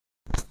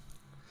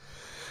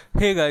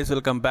Hey guys,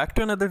 welcome back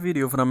to another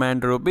video from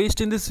Android. Based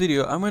in this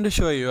video, I'm going to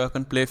show you how you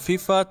can play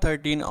FIFA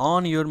 13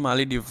 on your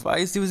Mali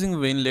device using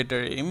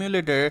Winlator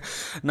emulator.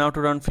 Now to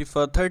run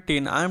FIFA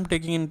 13, I'm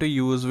taking into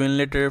use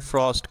Winlator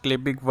Frost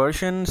Clipic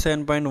version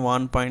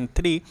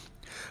 7.1.3.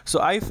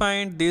 So I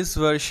find this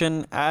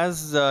version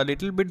as a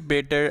little bit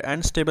better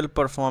and stable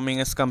performing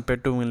as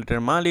compared to Winlator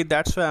Mali.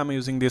 That's why I'm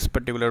using this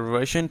particular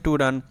version to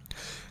run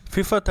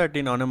FIFA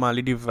 13 on a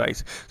Mali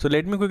device. So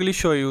let me quickly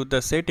show you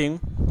the setting.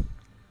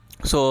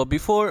 So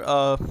before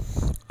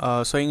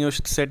showing you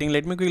setting,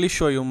 let me quickly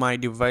show you my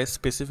device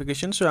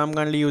specification. So I'm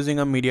currently using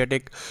a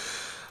Mediatek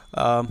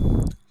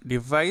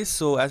device.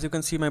 So as you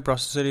can see, my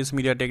processor is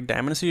Mediatek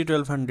Dimensity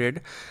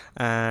 1200,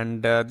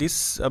 and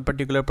this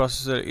particular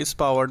processor is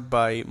powered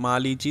by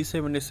Mali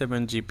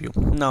G77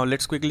 GPU. Now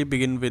let's quickly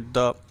begin with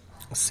the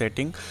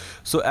setting.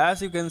 So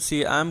as you can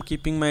see, I'm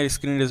keeping my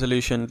screen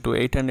resolution to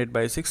 800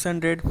 by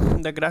 600.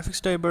 The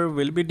graphics driver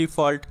will be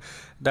default,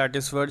 that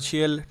is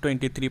virtual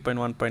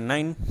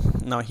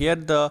 23.1.9. now here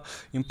the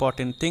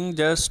important thing,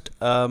 just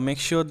make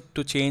sure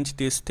to change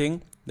this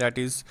thing, that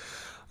is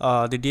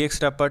the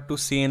DX wrapper to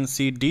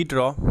CNC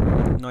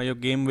DDraw. Now your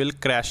game will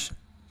crash.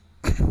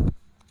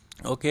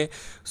 Okay,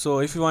 so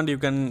if you want, you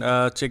can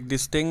check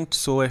this thing,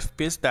 so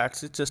FPS,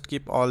 that's it. Just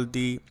keep all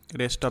the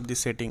rest of the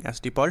setting as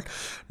default.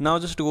 Now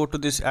just go to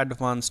this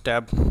advanced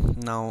tab.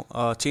 Now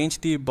change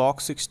the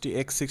box 60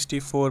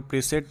 x64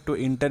 preset to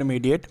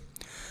intermediate.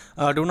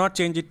 Do not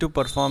change it to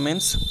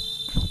performance,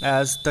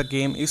 as the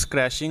game is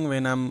crashing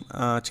when I'm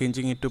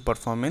changing it to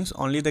performance.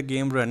 Only the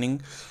game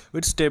running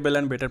with stable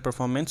and better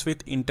performance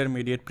with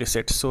intermediate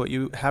preset. So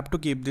you have to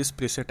keep this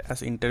preset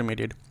as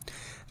intermediate.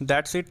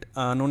 That's it.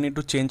 No need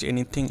to change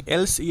anything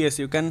else. Yes,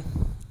 you can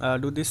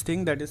do this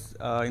thing, that is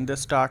in the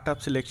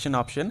startup selection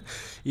option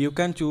you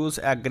can choose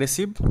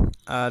aggressive.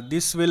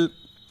 This will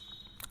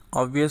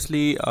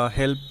obviously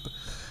help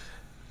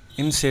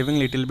in saving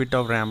little bit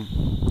of RAM.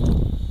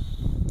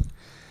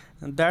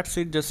 And that's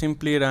it. Just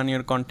simply run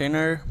your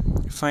container,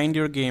 find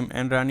your game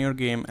and run your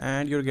game,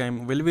 and your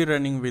game will be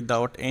running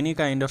without any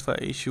kind of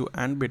issue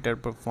and better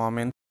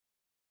performance.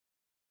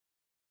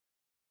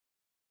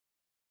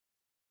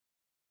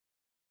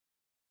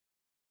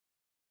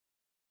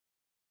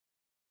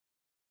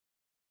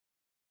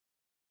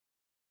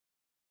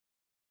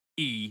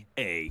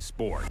 EA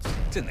Sports.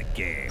 It's in the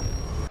game.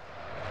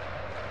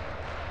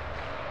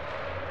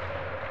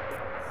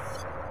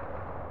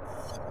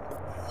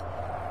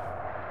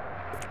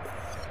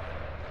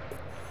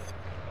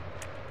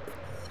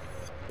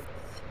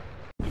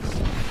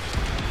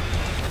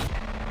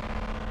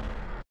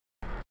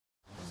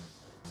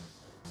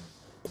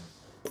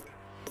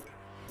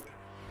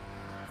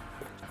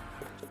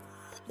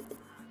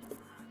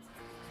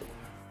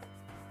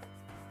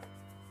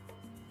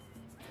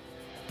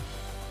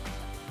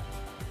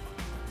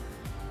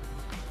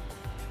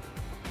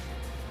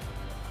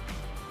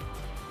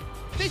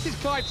 This is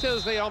Clive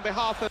Tilsley on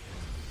behalf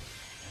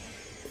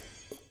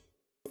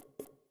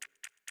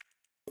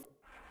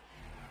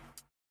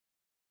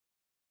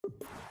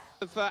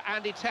of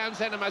Andy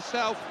Townsend and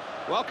myself.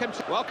 Welcome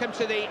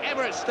to the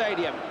Emirates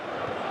Stadium.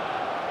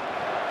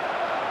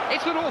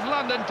 It's the North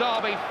London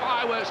derby,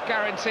 fireworks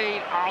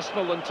guaranteed,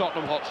 Arsenal and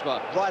Tottenham Hotspur.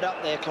 Right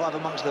up there, Clive,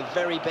 amongst the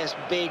very best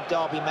big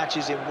derby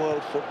matches in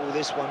world football,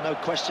 this one, no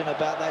question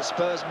about that.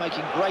 Spurs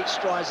making great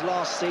strides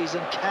last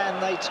season. Can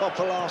they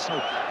topple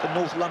Arsenal for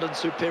North London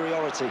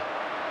superiority?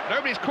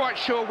 Nobody's quite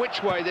sure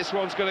which way this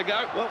one's going to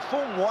go. Well,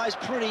 form-wise,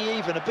 pretty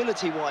even.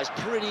 Ability-wise,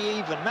 pretty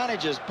even.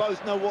 Managers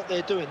both know what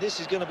they're doing. This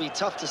is going to be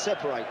tough to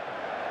separate.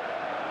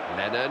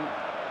 Lennon.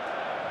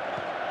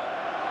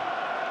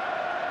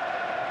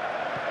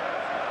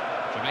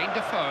 Jermaine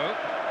Defoe.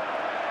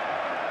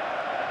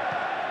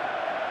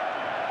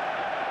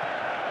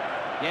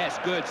 Yes,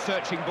 good,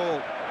 searching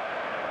ball.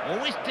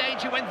 Always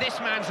danger when this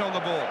man's on the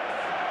ball.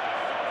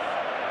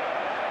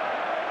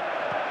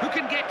 Who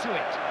can get to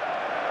it?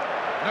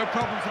 No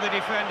problem for the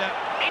defender.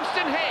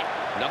 Instant hit.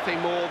 Nothing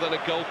more than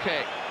a goal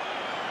kick.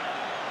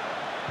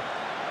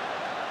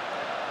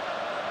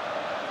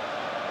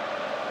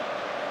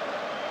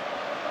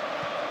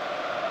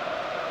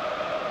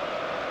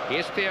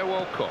 Here's Theo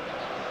Walcott.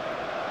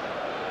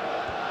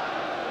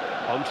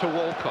 On to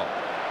Walcott.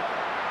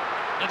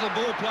 Little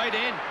ball played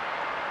in.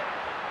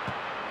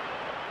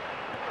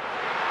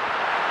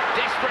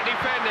 Desperate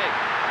defending.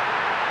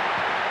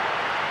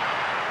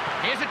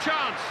 Here's a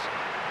chance.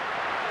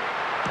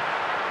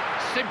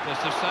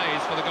 Simplest of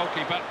saves for the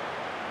goalkeeper.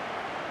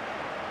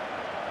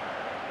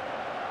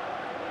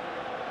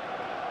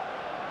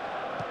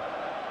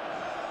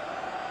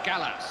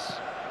 Gallas.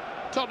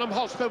 Tottenham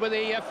Hotspur were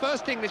the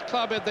first English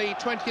club of the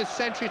 20th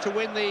century to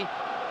win the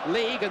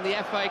League and the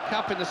FA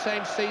Cup in the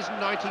same season,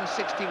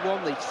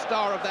 1961. The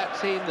star of that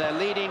team, their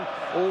leading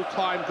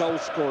all-time goal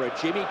scorer,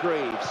 Jimmy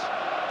Greaves.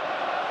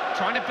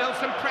 Trying to build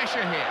some pressure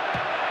here.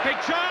 Big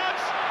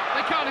chance!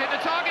 They can't hit the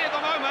target at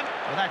the moment.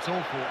 Well, that's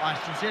awful. I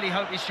sincerely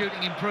hope his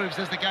shooting improves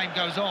as the game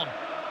goes on.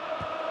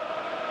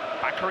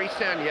 Bakary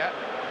Sagna.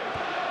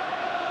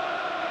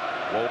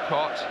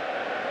 Walcott.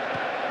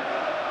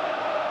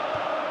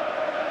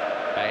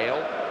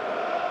 Bale.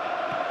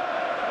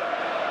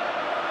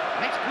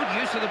 Makes good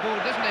use of the ball,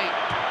 doesn't he?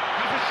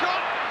 Has a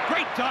shot.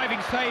 Great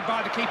diving save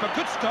by the keeper.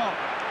 Good stop.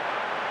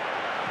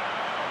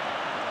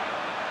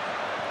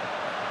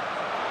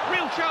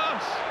 Real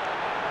chance.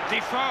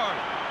 Defoe.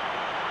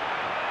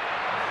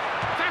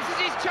 Fancies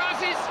his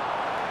chances.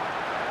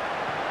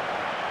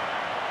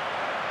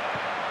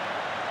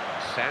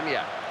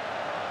 Sanya.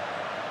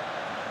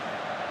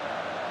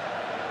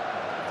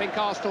 I think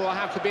Arsenal will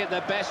have to be at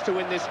their best to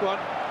win this one.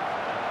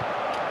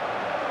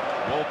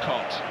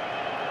 Walcott.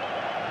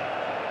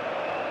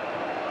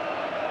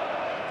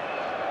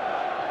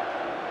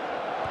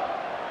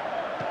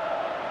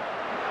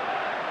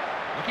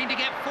 Looking to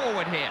get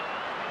forward here.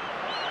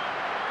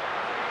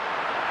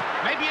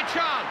 Maybe a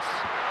chance.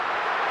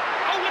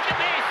 Oh, look at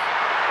this!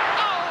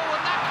 Oh,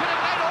 and that could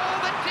have made all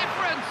the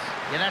difference!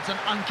 Yeah, that's an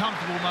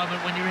uncomfortable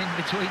moment when you're in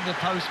between the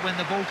posts, when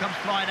the ball comes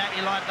flying at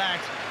you like that.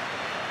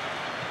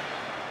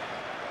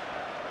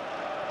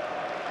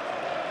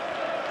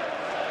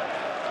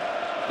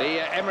 The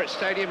Emirates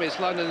Stadium is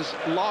London's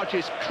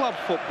largest club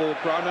football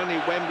ground. Only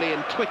Wembley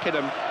and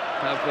Twickenham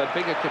have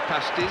bigger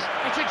capacities.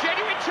 It's a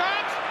genuine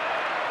chance!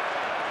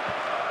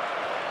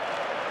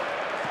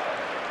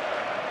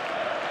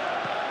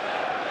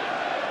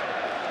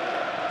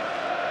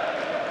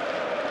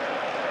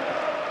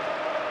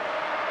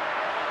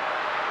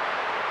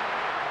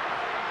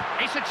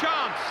 It's a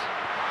chance.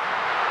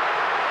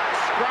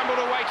 Scrambled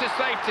away to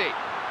safety.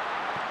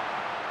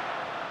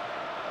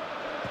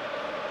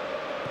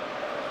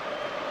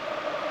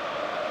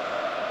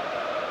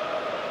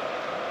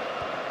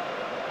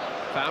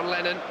 Found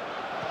Lennon.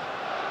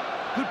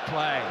 Good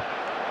play.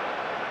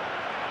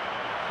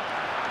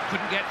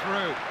 Couldn't get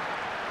through.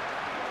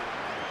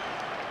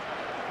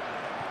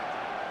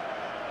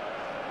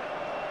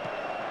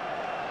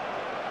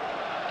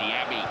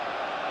 Diaby.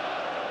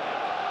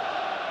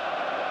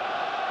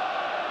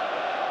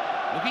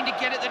 Looking to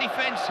get at the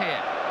defence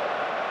here.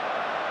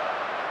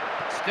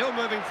 Still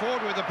moving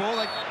forward with the ball.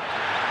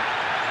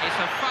 It's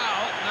a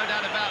foul, no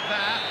doubt about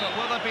that, but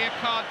will there be a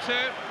card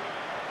too?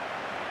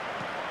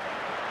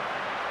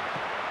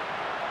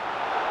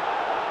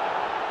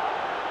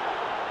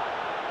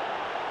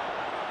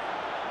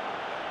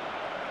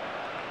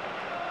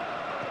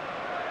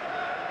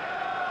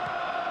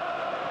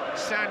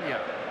 Sanya.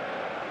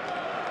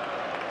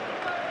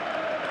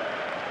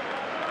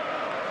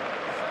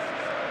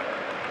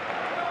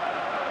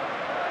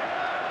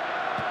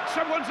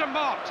 Someone's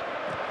unmarked.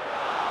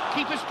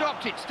 Keeper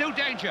stopped it, still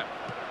danger.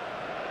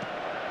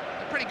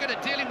 They're pretty good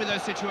at dealing with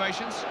those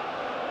situations.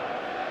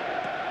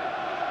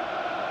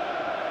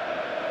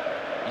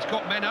 He's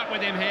got men up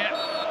with him here.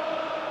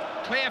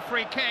 Clear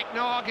free kick,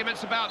 no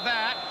arguments about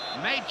that.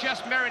 May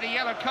just merit a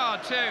yellow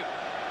card too.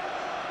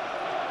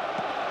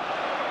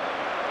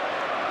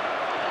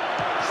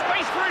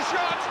 Space for a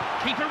shot.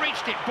 Keeper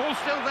reached it, ball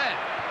still there.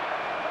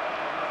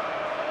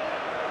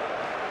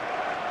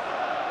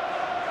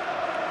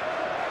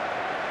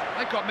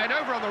 They've got men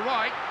over on the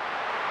right.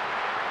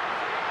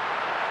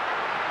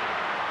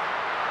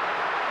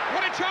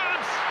 What a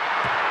chance!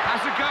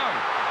 Has a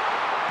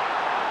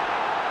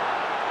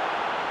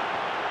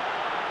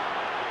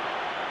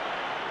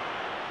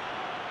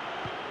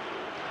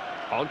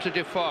go. On to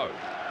Defoe.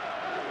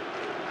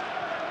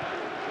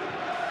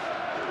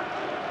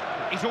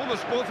 He's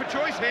almost ball for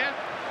choice here.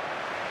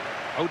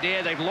 Oh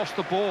dear, they've lost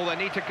the ball. They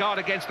need to guard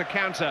against the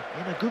counter.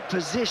 In a good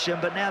position,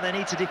 but now they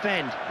need to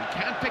defend. He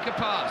can pick a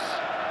pass.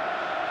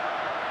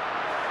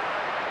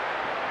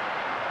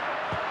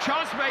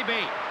 Chance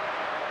maybe.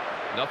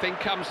 Nothing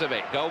comes of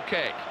it. Goal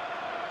kick.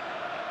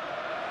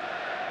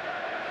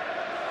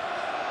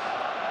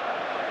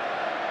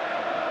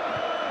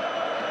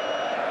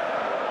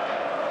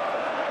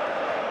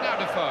 Now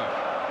Defoe.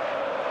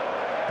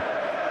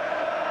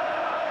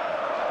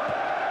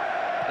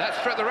 That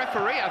struck the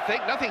referee, I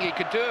think. Nothing he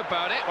could do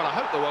about it. Well, I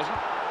hope there wasn't.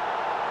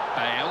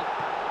 Bale.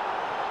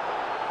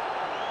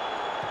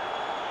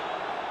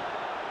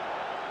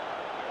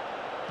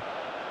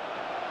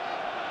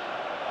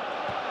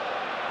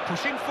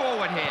 Pushing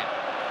forward here.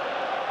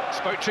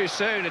 Spoke too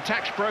soon.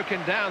 Attack's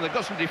broken down. They've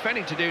got some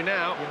defending to do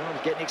now. You know, I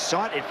was getting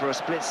excited for a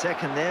split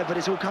second there, but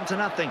it's all come to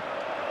nothing.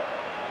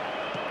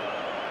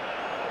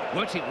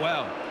 Worked it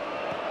well.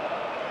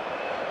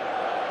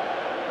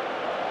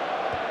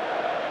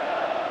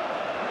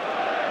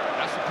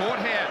 That's support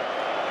here.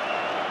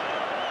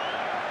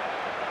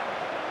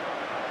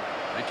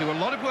 They do a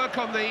lot of work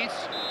on these.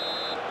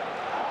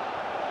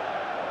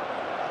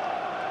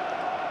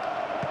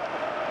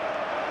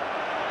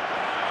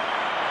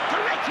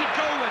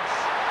 Goalwards,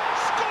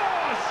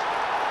 scores!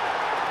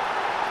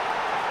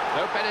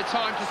 No better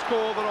time to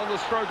score than on the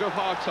stroke of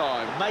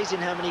half-time. Amazing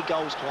how many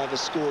goals Clive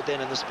has scored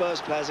then, and the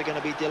Spurs players are going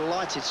to be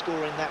delighted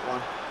scoring that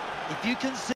one. If you can see